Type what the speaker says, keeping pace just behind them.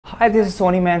Hi, this is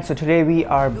Sony Man. So today we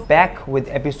are back with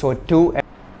episode 2.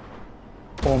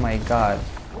 Oh my god,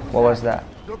 what was that?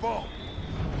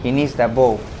 He needs that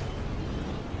bow.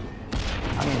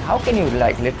 I mean, how can you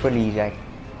literally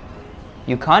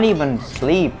you can't even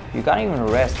sleep, you can't even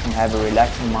rest and have a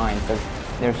relaxing mind because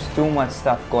there's too much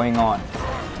stuff going on.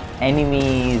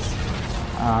 Enemies,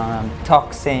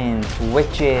 toxins,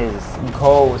 witches,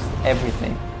 ghosts,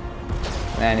 everything.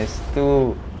 Man, it's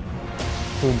too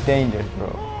dangerous,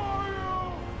 bro.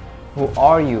 Who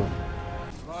are you?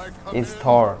 It's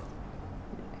Thor.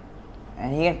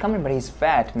 And he can come in, but he's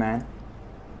fat, man.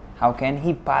 How can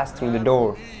he pass through the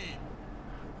door?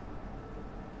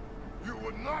 You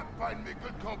would not find me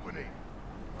good company.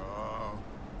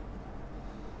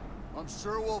 I'm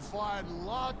sure we'll find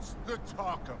lots to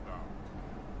talk about.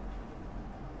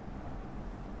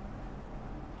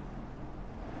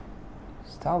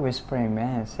 Stop whispering,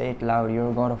 man. Say it loud.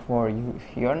 You're God of War.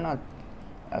 You're not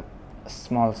a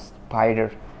small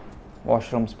spider,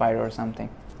 washroom spider or something.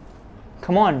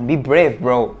 Come on, be brave,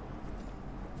 bro.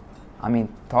 I mean,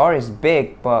 Thor is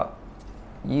big, but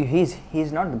he's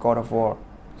not the God of War.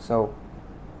 So,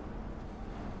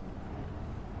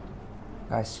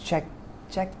 guys, check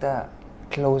the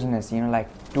closeness. You know, like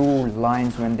two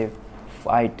lions when they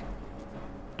fight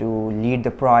to lead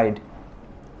the pride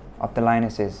of the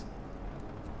lionesses.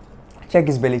 Check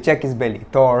his belly,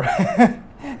 Thor.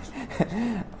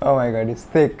 Oh my god, it's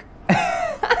thick.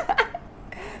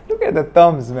 Look at the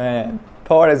thumbs, man.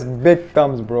 Thor has big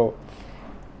thumbs, bro.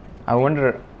 I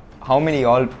wonder how many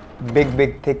all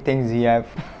big thick things he have.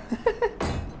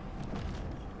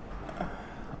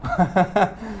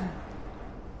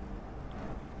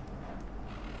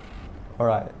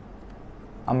 Alright.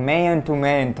 A man to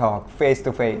man talk, face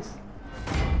to face.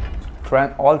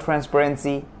 All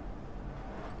transparency.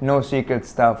 No secret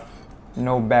stuff,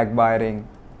 no backbiting,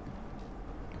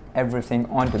 everything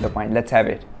onto the point. Let's have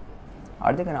it.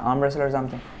 Are they gonna arm wrestle or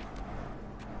something?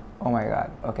 Oh my god,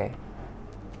 okay.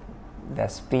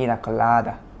 The pina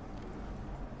colada.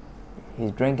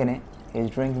 He's drinking it. He's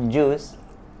drinking juice.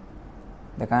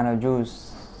 The kind of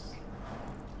juice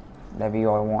that we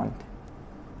all want.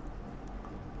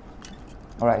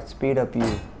 Alright, speed up,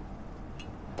 you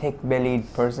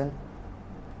thick-bellied person.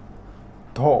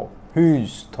 Thor.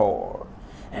 He's Thor,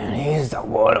 and he's the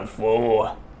God of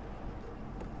War.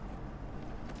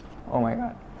 Oh my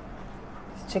god.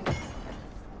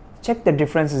 Check the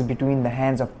differences between the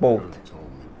hands of both.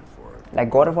 Like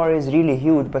God of War is really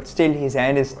huge, but still his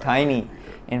hand is tiny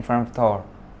in front of Thor.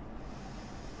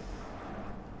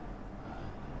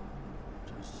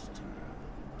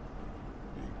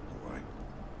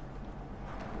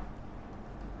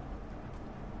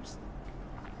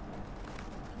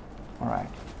 Alright.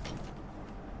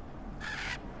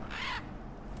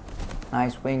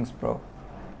 Nice wings, bro.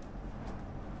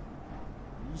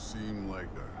 You seem like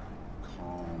a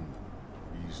calm,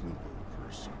 reasonable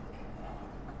person.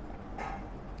 Are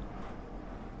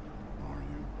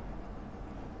you?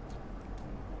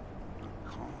 A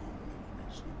calm and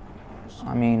reasonable person.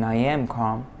 I mean, I am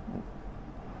calm.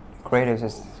 KRATOS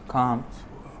is calm.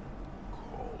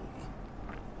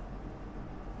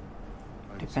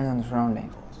 Depends on the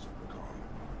surrounding.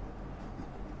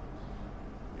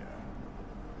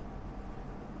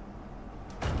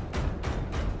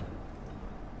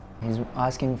 He's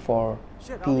asking for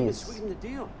Shit, I'll even peace. sweeten the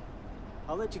deal.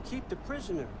 I'll let you keep the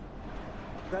prisoner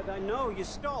that I know you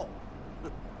stole.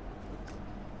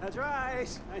 That's right.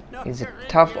 I know. It's a you're in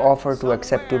tough here offer to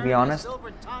accept, to be somewhere, honest.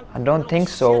 silver-tongued I don't think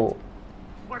so.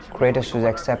 What's KRATOS should wrong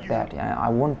with accept you? that.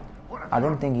 I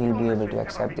don't think he'll be able to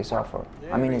accept this offer.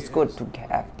 I mean, it's good to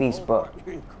have peace, but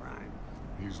in crime.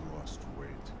 He's lost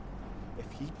weight.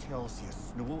 If he tells you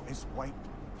Snow is white,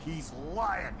 he's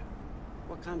lying.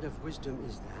 What kind of wisdom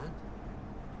is that?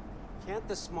 Can't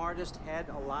the smartest head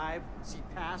alive see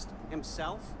past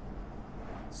himself?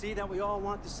 See that we all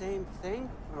want the same thing?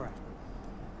 All right.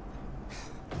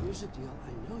 Here's a deal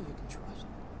I know you can trust.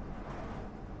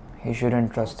 he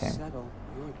shouldn't trust I'll him. settle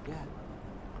your debt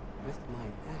with my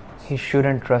ex. He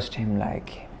shouldn't trust him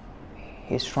like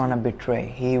he's trying to betray.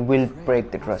 He will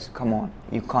break the trust. Come on.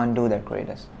 You can't do that,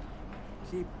 KRATOS.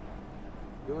 Keep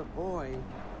your boy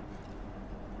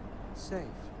safe.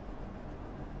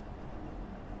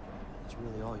 That's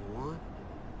really all you want,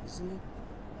 isn't it?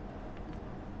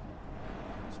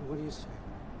 So what do you say?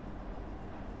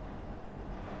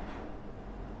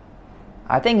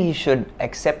 I think he should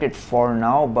accept it for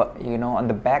now, but you know, on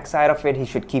the backside of it, he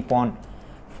should keep on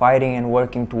fighting and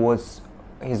working towards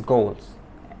his goals.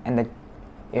 And that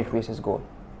Atreus' his goal.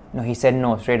 No, he said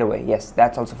no straight away. Yes,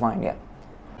 that's also fine, yeah.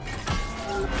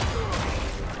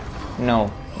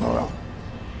 No, no wrong.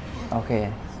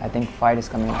 Okay, I think fight is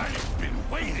coming up. I've been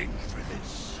waiting for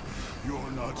this.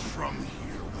 You're not from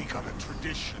here. We got a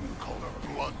tradition called a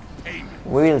blood payment.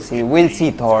 We'll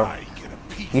see, Thor. I get a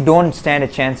piece. You don't stand a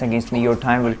chance against me. Your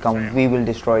time will come. We will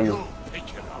destroy you. Pick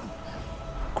it up.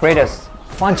 Kratos,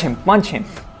 punch him.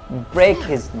 Break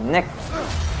his neck.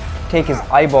 Take his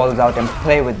eyeballs out and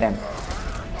play with them.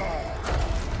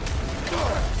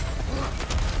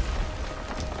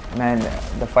 Man,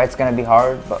 the fight's gonna be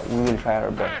hard, but we will try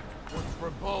our best.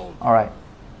 Alright.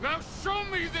 Now show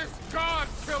me this god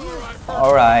killer I've heard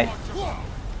Alright. so much about.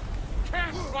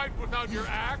 Can't fight without your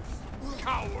axe,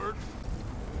 coward.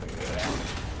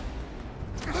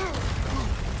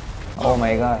 Oh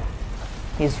my god.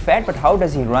 He's fat, but how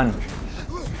does he run?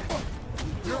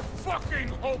 You're fucking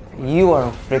hopeless. You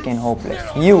are freaking hopeless.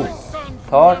 You,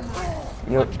 Thor, I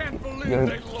can't believe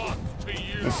they lost to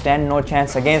you. you stand no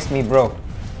chance against me, bro.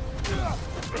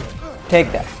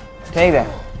 Take that.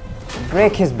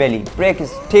 Break his belly.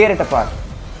 Tear it apart.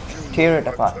 The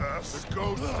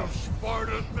ghost of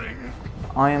Sparta thing.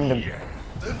 I am the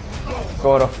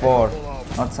god of war,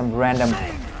 not some random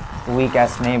weak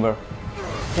ass neighbor.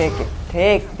 Take it.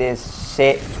 Take this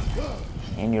shit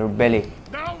in your belly.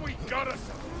 Now we gotta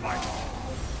fight.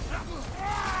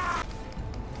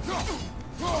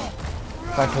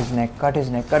 Cut his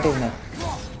neck.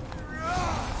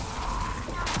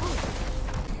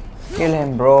 Kill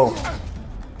him, bro.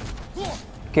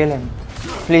 Kill him.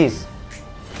 Please.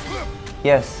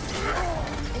 Yes.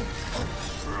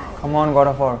 Come on, God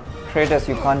of War. Kratos,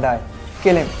 you can't die.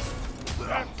 Kill him.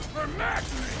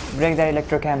 Break that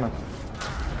electric hammer.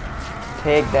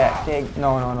 Take that.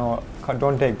 No.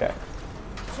 Don't take that.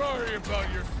 Sorry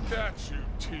about your statue,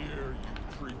 Tyr, you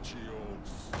preachy old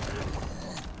stick.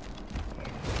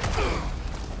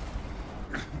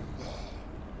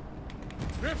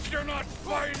 If you're not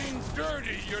fighting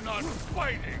dirty, you're not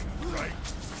fighting right.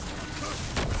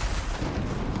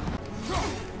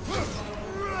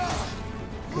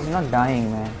 He's not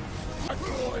dying, man. My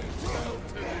boy fell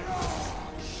to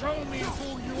this. Show me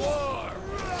who you are.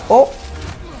 Oh!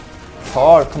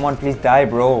 Thor, come on, please die,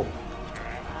 bro.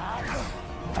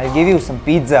 I'll give you some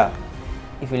pizza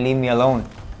if you leave me alone.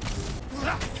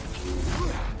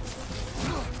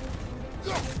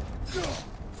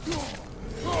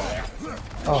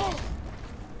 Oh.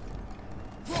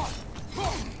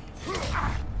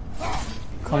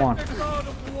 Come on.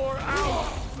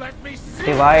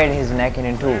 Divide his neck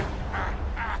in two.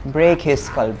 Break his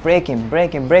skull. Break him.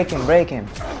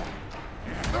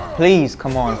 Please,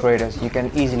 come on, Kratos. You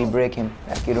can easily break him.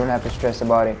 Like, you don't have to stress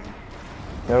about it.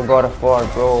 You're God of War,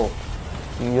 bro.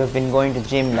 You have been going to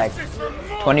gym like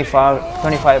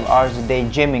 25 hours a day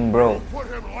gymming, bro. Put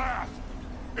him last.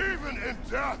 Even in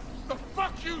death. The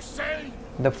fuck you say?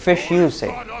 The fish you say.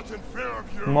 God not in fear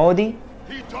of you. Modi?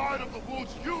 He died of the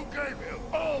wounds you gave him.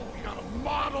 Oh, we got a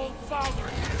model father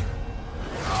here.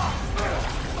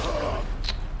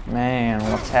 Man,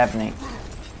 what's happening?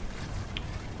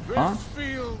 Huh? This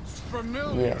feels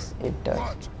familiar. Yes, it does.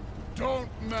 But don't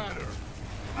matter.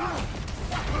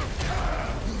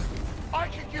 I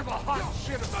can give a hot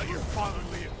shit about your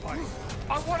fatherly advice.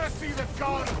 I want to see the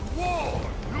god of war.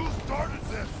 You started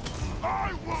this.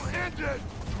 I will end it.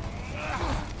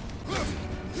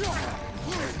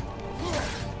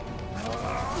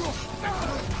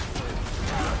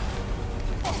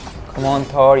 Come on,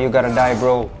 Thor, you gotta die,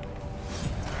 bro.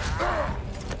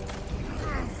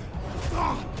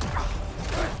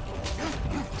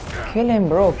 Kill him,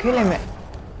 bro. Kill him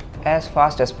as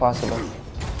fast as possible.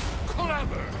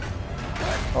 Clever.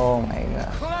 Oh my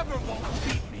god. Clever won't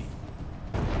beat me.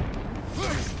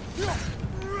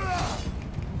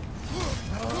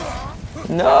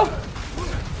 No!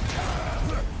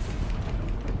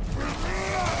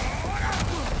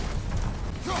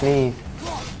 Please.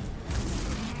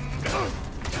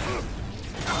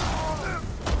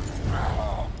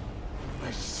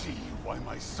 I see why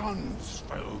my sons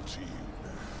fell to you.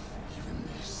 Even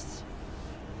this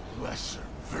lesser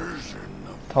version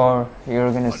of Thor,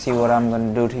 you're gonna see what I'm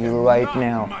gonna do to you right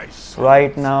now.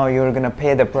 Right now, you're gonna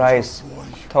pay the price.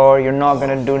 Thor, you're not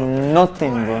gonna do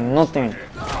nothing, bro. Nothing.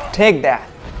 Take that.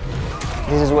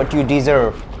 This is what you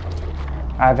deserve.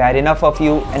 I've had enough of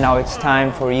you, and now it's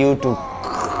time for you to...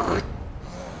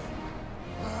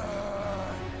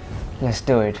 Let's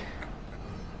do it.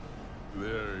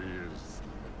 There he is.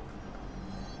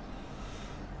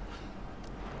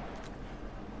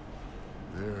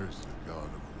 There's the god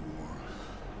of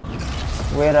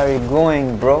war. Where are you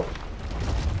going, bro?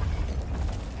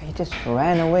 He just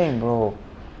ran away, bro.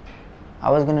 I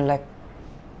was gonna like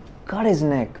cut his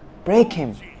neck, break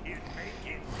him,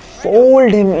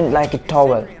 fold him in like a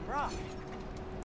towel.